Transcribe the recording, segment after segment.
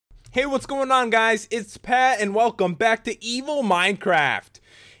Hey, what's going on, guys? It's Pat, and welcome back to Evil Minecraft.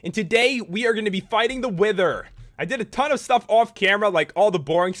 And today, we are going to be fighting the Wither. I did a ton of stuff off camera, like all the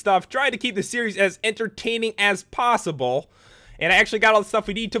boring stuff, trying to keep the series as entertaining as possible. And I actually got all the stuff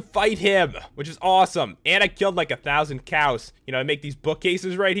we need to fight him, which is awesome. And I killed like 1,000 cows. You know, I make these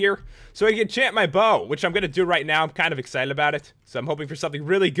bookcases right here, so I can enchant my bow, which I'm going to do right now. I'm kind of excited about it, so I'm hoping for something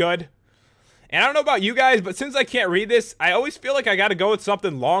really good. And I don't know about you guys, but since I can't read this, I always feel like I gotta go with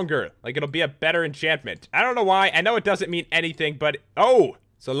something longer. Like it'll be a better enchantment. I don't know why. I know it doesn't mean anything, but... Oh!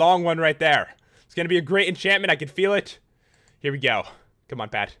 It's a long one right there. It's gonna be a great enchantment. I can feel it. Here we go. Come on,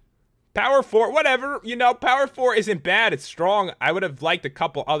 Pat. Power 4, whatever. You know, Power 4 isn't bad. It's strong. I would have liked a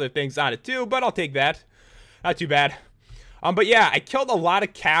couple other things on it too, but I'll take that. Not too bad. But yeah, I killed a lot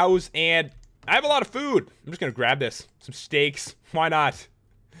of cows, and I have a lot of food. I'm just gonna grab this. Some steaks. Why not?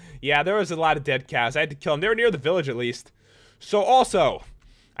 Yeah, there was a lot of dead cows. I had to kill them. They were near the village, at least. So, also,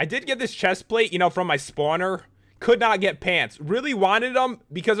 I did get this chest plate, you know, from my spawner. Could not get pants. Really wanted them,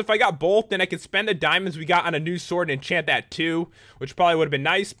 because if I got both, then I could spend the diamonds we got on a new sword and enchant that too, which probably would have been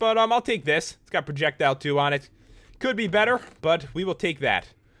nice, but I'll take this. It's got projectile 2 on it. Could be better, but we will take that.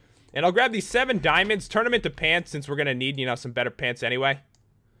 And I'll grab these 7 diamonds, turn them into pants, since we're going to need, you know, some better pants anyway.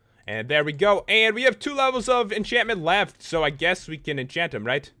 And there we go. And we have 2 levels of enchantment left, so I guess we can enchant them,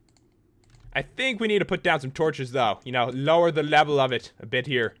 right? I think we need to put down some torches, though. You know, lower the level of it a bit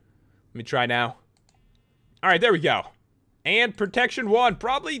here. Let me try now. Alright, there we go. And protection 1.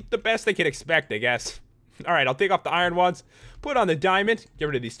 Probably the best I could expect, I guess. Alright, I'll take off the iron ones. Put on the diamond. Get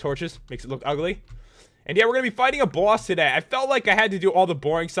rid of these torches. Makes it look ugly. And yeah, we're going to be fighting a boss today. I felt like I had to do all the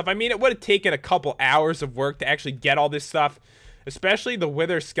boring stuff. I mean, it would have taken a couple hours of work to actually get all this stuff. Especially the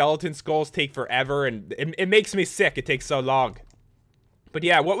Wither skeleton skulls take forever. And it makes me sick. It takes so long. But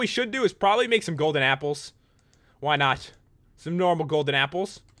yeah, what we should do is probably make some golden apples. Why not? Some normal golden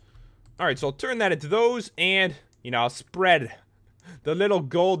apples. Alright, so I'll turn that into those, and, you know, I'll spread the little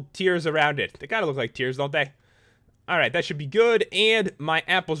gold tears around it. They kind of look like tears, don't they? Alright, that should be good, and my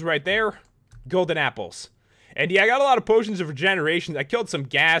apples right there. Golden apples. And yeah, I got a lot of potions of regeneration. I killed some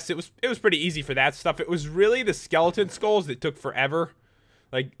gas. It was pretty easy for that stuff. It was really the skeleton skulls that took forever.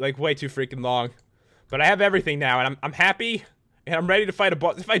 Like way too freaking long. But I have everything now, and I'm happy. And I'm ready to fight a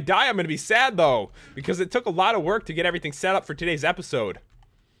boss. If I die, I'm going to be sad, though. Because it took a lot of work to get everything set up for today's episode.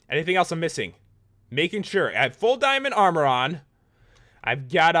 Anything else I'm missing? Making sure. I have full diamond armor on. I've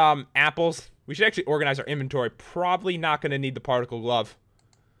got, apples. We should actually organize our inventory. Probably not going to need the particle glove.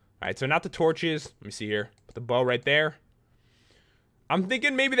 Alright, so not the torches. Let me see here. Put the bow right there. I'm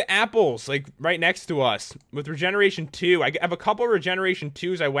thinking maybe the apples, like, right next to us. With regeneration 2. I have a couple of regeneration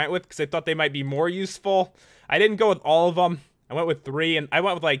 2s I went with because I thought they might be more useful. I didn't go with all of them. I went with 3, and I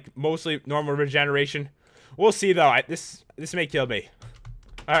went with, like, mostly normal regeneration. We'll see, though. This may kill me.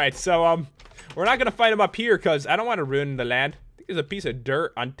 Alright, so, we're not gonna fight him up here, because I don't want to ruin the land. I think there's a piece of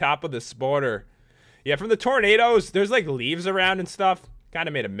dirt on top of the spawner. Yeah, from the tornadoes, there's, like, leaves around and stuff. Kind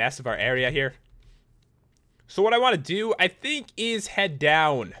of made a mess of our area here. So what I want to do, I think, is head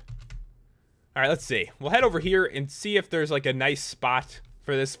down. Alright, let's see. We'll head over here and see if there's, like, a nice spot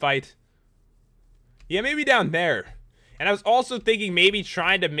for this fight. Yeah, maybe down there. And I was also thinking maybe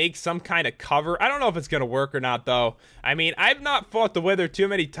trying to make some kind of cover. I don't know if it's going to work or not, though. I mean, I've not fought the Wither too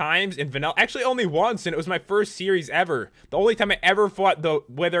many times in vanilla. Actually, only once, and it was my first series ever. The only time I ever fought the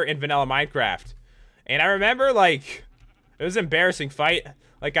Wither in vanilla Minecraft. And I remember, like, it was an embarrassing fight.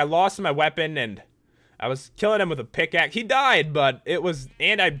 Like, I lost my weapon, and I was killing him with a pickaxe. He died, but it was...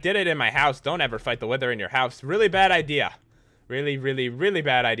 And I did it in my house. Don't ever fight the Wither in your house. Really bad idea. Really, really, really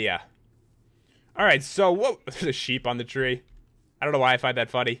bad idea. Alright, so what? There's a sheep on the tree. I don't know why I find that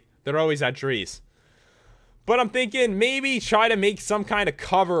funny. They're always on trees. But I'm thinking maybe try to make some kind of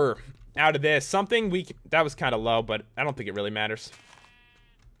cover out of this. Something we... That was kind of low, but I don't think it really matters.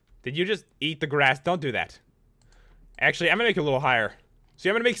 Did you just eat the grass? Don't do that. Actually, I'm going to make it a little higher. So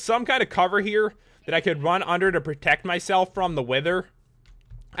I'm going to make some kind of cover here that I could run under to protect myself from the Wither.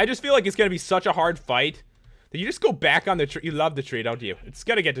 I just feel like it's going to be such a hard fight. Did you just go back on the tree? You love the tree, don't you? It's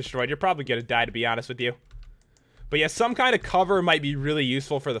gonna get destroyed. You're probably gonna die, to be honest with you. But yeah, some kind of cover might be really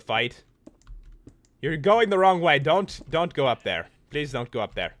useful for the fight. You're going the wrong way. Don't go up there. Please don't go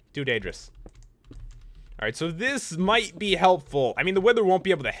up there. Too dangerous. Alright, so this might be helpful. I mean, the Wither won't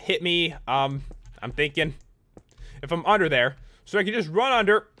be able to hit me. I'm thinking if I'm under there. So I can just run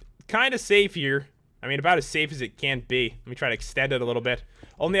under. Kind of safe here. I mean, about as safe as it can be. Let me try to extend it a little bit.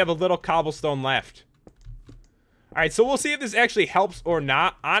 Only have a little cobblestone left. Alright, so we'll see if this actually helps or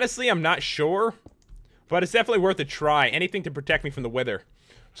not. Honestly, I'm not sure. But it's definitely worth a try. Anything to protect me from the Wither.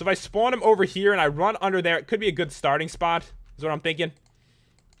 So if I spawn him over here and I run under there, it could be a good starting spot. Is what I'm thinking.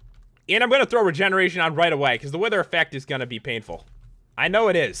 And I'm going to throw regeneration on right away, because the wither effect is going to be painful. I know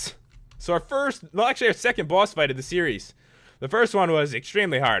it is. So our second boss fight of the series. The first one was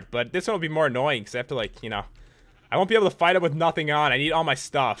extremely hard, but this one will be more annoying, because I have to, like, you know, I won't be able to fight it with nothing on. I need all my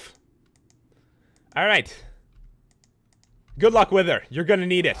stuff. Alright. Good luck, Wither. You're going to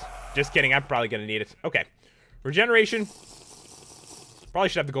need it. Just kidding, I'm probably going to need it. Okay. Regeneration. Probably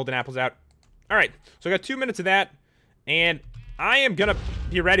should have the golden apples out. Alright, so I got 2 minutes of that, and I am gonna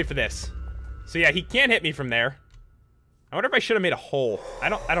be ready for this. So yeah, he can't hit me from there. I wonder if I should have made a hole. I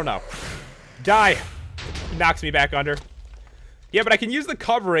don't know. Die. He knocks me back under. Yeah, but I can use the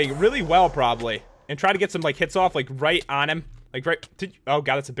covering really well, probably, and try to get some, like, hits off, like, right on him. Like, right... Oh,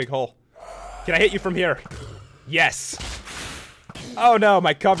 God, that's a big hole. Can I hit you from here? Yes. Oh, no,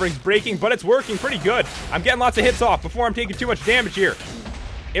 my covering's breaking, but it's working pretty good. I'm getting lots of hits off before I'm taking too much damage here.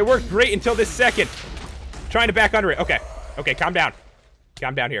 It worked great until this second. Trying to back under it. Okay. Okay, calm down.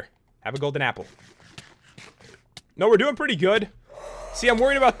 Calm down here. Have a golden apple. No, we're doing pretty good. See, I'm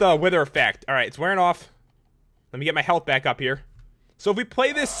worried about the wither effect. All right, it's wearing off. Let me get my health back up here. So if we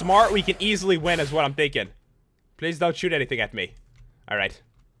play this smart, we can easily win is what I'm thinking. Please don't shoot anything at me. All right.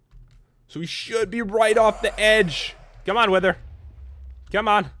 So we should be right off the edge. Come on, wither. Come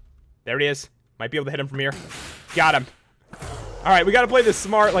on. There he is. Might be able to hit him from here. Got him. All right, we got to play this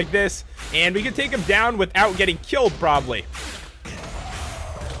smart like this, and we can take him down without getting killed, probably.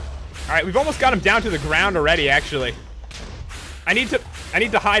 All right, we've almost got him down to the ground already, actually. I need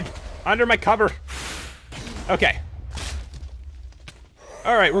to hide under my cover. Okay.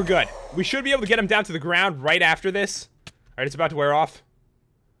 All right, we're good. We should be able to get him down to the ground right after this. All right, it's about to wear off.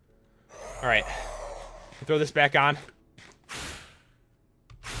 All right. Throw this back on.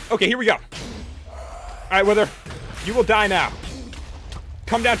 Okay, here we go. All right, Wither. You will die now.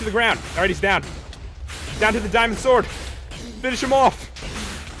 Come down to the ground. All right, he's down. Down to the diamond sword. Finish him off.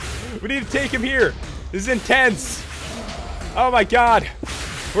 We need to take him here. This is intense. Oh my God.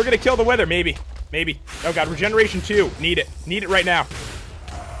 We're gonna kill the wither, maybe. Maybe. Oh God, regeneration 2. Need it. Need it right now.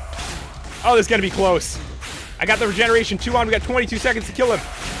 Oh, this is gonna be close. I got the regeneration 2 on. We got 22 seconds to kill him.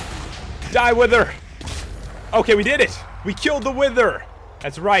 Die, wither. Okay, we did it. We killed the wither.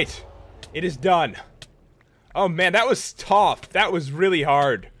 That's right. It is done. Oh man, that was tough. That was really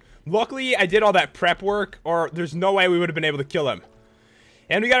hard. Luckily, I did all that prep work, or there's no way we would have been able to kill him.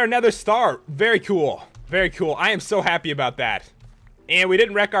 And we got our nether star. Very cool. Very cool. I am so happy about that. And we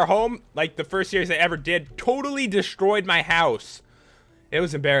didn't wreck our home like the first series I ever did. Totally destroyed my house. It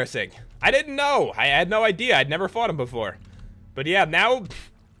was embarrassing. I didn't know. I had no idea. I'd never fought him before. But yeah, now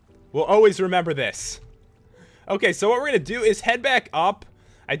we'll always remember this. Okay, so what we're going to do is head back up.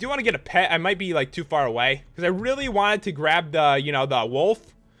 I do want to get a pet. I might be, like, too far away. Because I really wanted to grab the, you know, the wolf.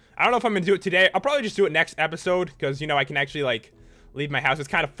 I don't know if I'm going to do it today. I'll probably just do it next episode. Because, you know, I can actually, like, leave my house. It's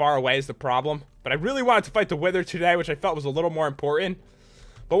kind of far away is the problem. But I really wanted to fight the wither today, which I felt was a little more important.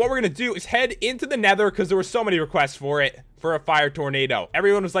 But what we're going to do is head into the nether. Because there were so many requests for it. For a fire tornado.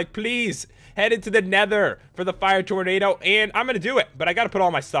 Everyone was like, please, head into the nether for the fire tornado. And I'm going to do it. But I got to put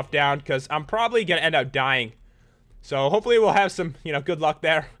all my stuff down. Because I'm probably going to end up dying. So hopefully we'll have some, you know, good luck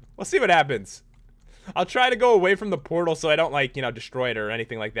there. We'll see what happens. I'll try to go away from the portal so I don't, like, you know, destroy it or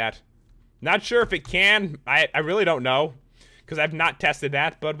anything like that. Not sure if it can. I really don't know. Because I've not tested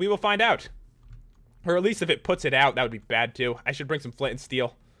that, but we will find out. Or at least if it puts it out, that would be bad too. I should bring some flint and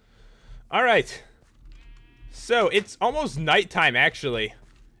steel. Alright. So, it's almost nighttime, actually.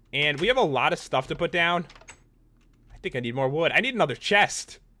 And we have a lot of stuff to put down. I think I need more wood. I need another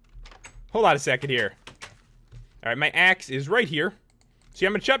chest. Hold on a second here. Alright, my axe is right here. So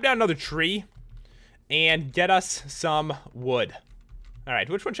I'm going to chop down another tree and get us some wood. Alright,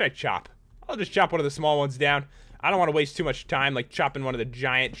 which one should I chop? I'll just chop one of the small ones down. I don't want to waste too much time, like chopping one of the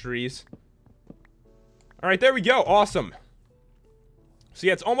giant trees. Alright, there we go. Awesome. So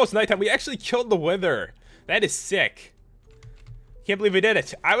yeah, it's almost nighttime. We actually killed the wither. That is sick. Can't believe we did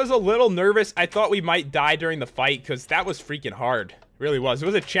it. I was a little nervous. I thought we might die during the fight because that was freaking hard. It really was. It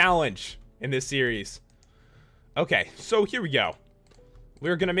was a challenge in this series. Okay, so here we go.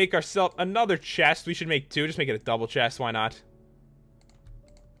 We're going to make ourselves another chest. We should make 2. Just make it a double chest. Why not?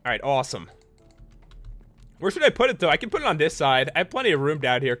 Alright, awesome. Where should I put it, though? I can put it on this side. I have plenty of room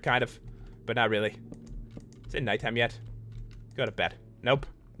down here, kind of. But not really. Is it nighttime yet? Go to bed. Nope.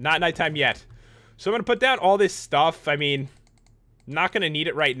 Not nighttime yet. So I'm going to put down all this stuff. I mean, not going to need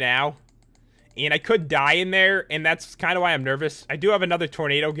it right now. And I could die in there, and that's kind of why I'm nervous. I do have another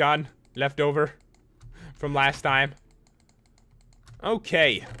tornado gun left over from last time.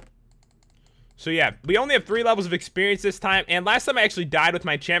 Okay. So yeah, we only have 3 levels of experience this time. And last time I actually died with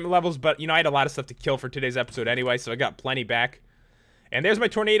my enchantment levels, but, you know, I had a lot of stuff to kill for today's episode anyway, so I got plenty back. And there's my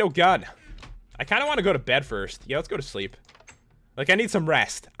tornado gun. I kind of want to go to bed first. Yeah, let's go to sleep. Like, I need some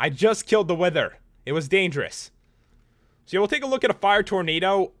rest. I just killed the Wither. It was dangerous. So, yeah, we'll take a look at a fire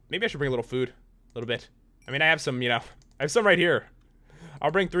tornado. Maybe I should bring a little food. A little bit. I mean, I have some, you know. I have some right here.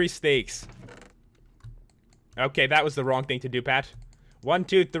 I'll bring 3 steaks. Okay, that was the wrong thing to do, Pat. 1,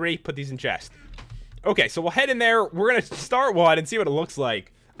 2, 3. Put these in chest. Okay, so we'll head in there. We're going to start one and see what it looks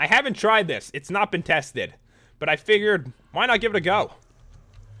like. I haven't tried this. It's not been tested. But I figured, why not give it a go?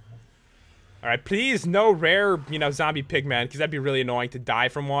 Alright, please no rare, you know, zombie pigmen, because that'd be really annoying to die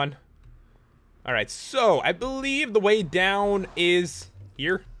from one. Alright, so, I believe the way down is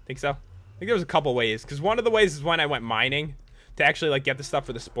here. Think so? I think there was a couple ways, because one of the ways is when I went mining to actually, like, get the stuff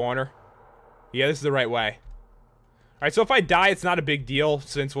for the spawner. Yeah, this is the right way. Alright, so if I die, it's not a big deal,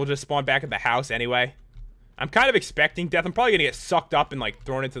 since we'll just spawn back at the house anyway. I'm kind of expecting death. I'm probably gonna get sucked up and, like,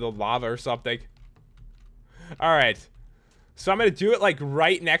 thrown into the lava or something. Alright. So I'm going to do it, like,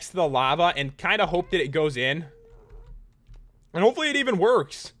 right next to the lava and kind of hope that it goes in. And hopefully it even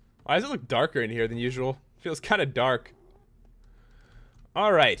works. Why does it look darker in here than usual? It feels kind of dark.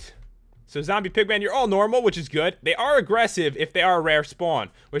 Alright. So zombie pigman, you're all normal, which is good. They are aggressive if they are a rare spawn,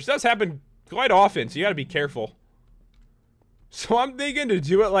 which does happen quite often, so you got to be careful. So I'm thinking to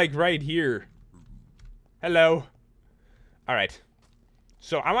do it, like, right here. Hello. Alright.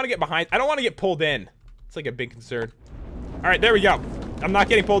 So I want to get behind. I don't want to get pulled in. It's like a big concern. Alright, there we go. I'm not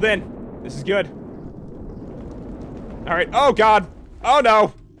getting pulled in. This is good. Alright. Oh, God. Oh,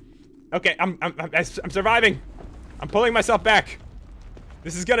 no. Okay, I'm surviving. I'm pulling myself back.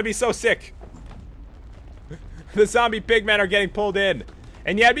 This is gonna be so sick. The zombie pigmen are getting pulled in.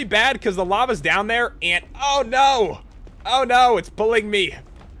 And yeah, it'd be bad because the lava's down there and... Oh, no. Oh, no. It's pulling me.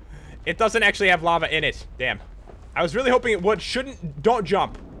 It doesn't actually have lava in it. Damn. I was really hoping it would. Don't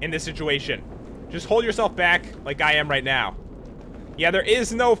jump in this situation. Just hold yourself back like I am right now. Yeah, there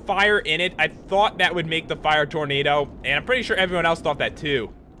is no fire in it. I thought that would make the fire tornado, and I'm pretty sure everyone else thought that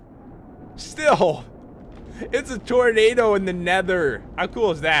too. Still, it's a tornado in the nether. How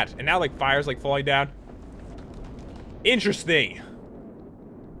cool is that? And now, like, fire's, like, falling down. Interesting.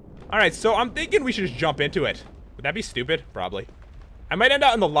 Alright, so I'm thinking we should just jump into it. Would that be stupid? Probably. I might end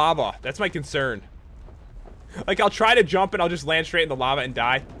up in the lava. That's my concern. Like, I'll try to jump and I'll just land straight in the lava and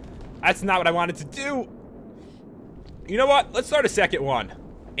die. That's not what I wanted to do. You know what? Let's start a second one.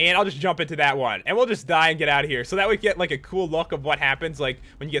 And I'll just jump into that one. And we'll just die and get out of here. So that we get, like, a cool look of what happens, like,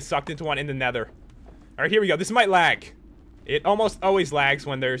 when you get sucked into one in the nether. Alright, here we go. This might lag. It almost always lags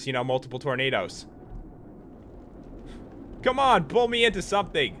when there's, you know, multiple tornadoes. Come on, pull me into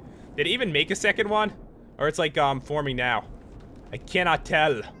something. Did it even make a second one? Or it's, like, forming now. I cannot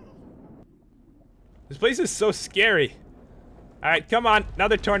tell. This place is so scary. Alright, come on.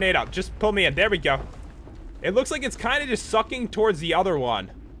 Another tornado. Just pull me in. There we go. It looks like it's kind of just sucking towards the other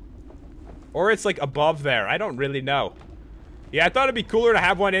one. Or it's, like, above there. I don't really know. Yeah, I thought it'd be cooler to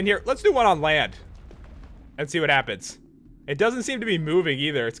have one in here. Let's do one on land. And see what happens. It doesn't seem to be moving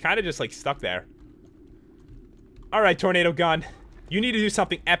either. It's kind of just, like, stuck there. Alright, tornado gun. You need to do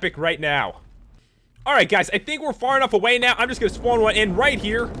something epic right now. Alright, guys. I think we're far enough away now. I'm just going to spawn one in right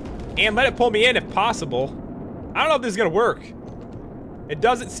here. And let it pull me in if possible. I don't know if this is going to work. It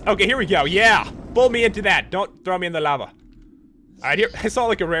doesn't... Okay, here we go. Yeah. Pull me into that. Don't throw me in the lava. Alright, here. I saw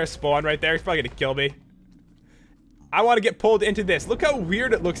like a rare spawn right there. He's probably gonna kill me. I want to get pulled into this. Look how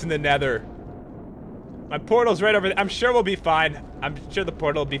weird it looks in the nether. My portal's right over there. I'm sure we'll be fine. I'm sure the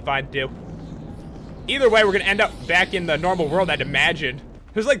portal will be fine too. Either way, we're gonna end up back in the normal world, I'd imagine.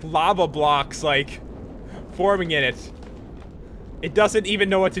 There's like lava blocks, like, forming in it. It doesn't even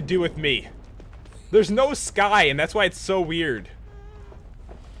know what to do with me. There's no sky, and that's why it's so weird.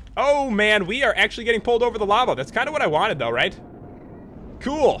 Oh, man, we are actually getting pulled over the lava. That's kind of what I wanted, though, right?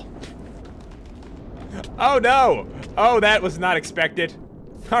 Cool. Oh, no. Oh, that was not expected.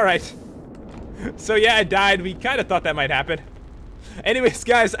 All right. So, yeah, I died. We kind of thought that might happen. Anyways,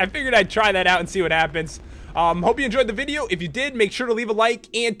 guys, I figured I'd try that out and see what happens. Hope you enjoyed the video. If you did, make sure to leave a like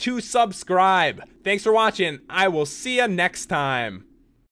and to subscribe. Thanks for watching. I will see you next time.